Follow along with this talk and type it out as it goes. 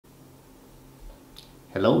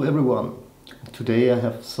Hello everyone! Today I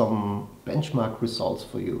have some benchmark results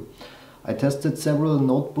for you. I tested several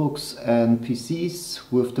notebooks and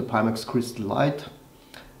PCs with the Pimax Crystal Lite,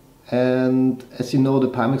 and as you know, the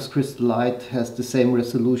Pimax Crystal Lite has the same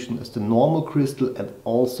resolution as the normal Crystal and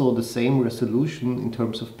also the same resolution in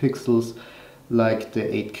terms of pixels like the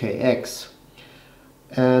 8K.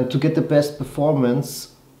 And to get the best performance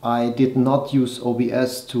I did not use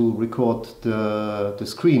OBS to record the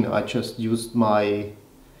screen. I just used my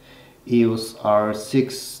EOS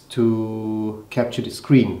R6 to capture the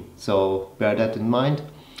screen, so bear that in mind.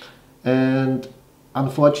 And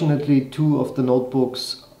unfortunately, two of the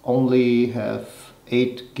notebooks only have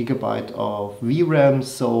 8 GB of VRAM,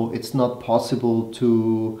 so it's not possible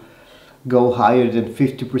to go higher than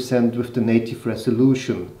 50% with the native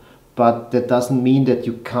resolution. But that doesn't mean that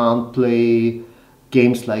you can't play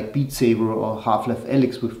games like Beat Saber or Half-Life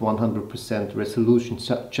Alyx with 100% resolution,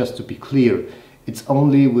 just to be clear. It's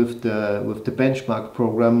only with the benchmark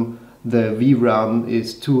program the VRAM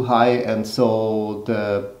is too high, and so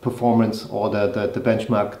the performance or the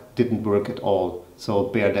benchmark didn't work at all. So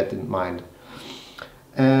bear that in mind.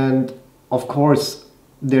 And of course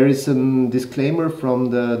there is a disclaimer from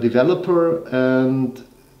the developer, and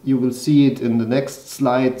you will see it in the next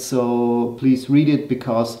slide, so please read it,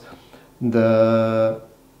 because the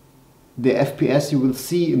FPS you will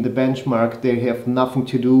see in the benchmark, they have nothing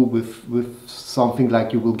to do with something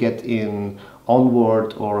like you will get in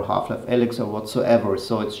Onward or Half-Life Alyx or whatsoever.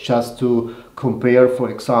 So it's just to compare,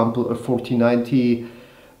 for example, a 4090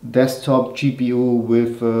 desktop GPU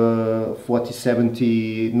with a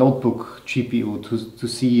 4070 notebook GPU to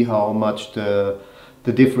see how much the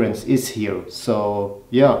difference is here. So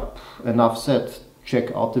yeah, enough said.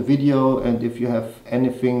 Check out the video, and if you have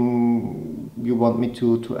anything you want me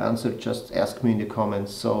to answer, just ask me in the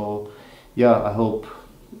comments. So yeah, I hope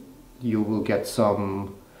you will get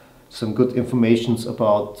some good informations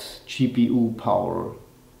about GPU power.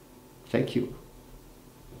 Thank you.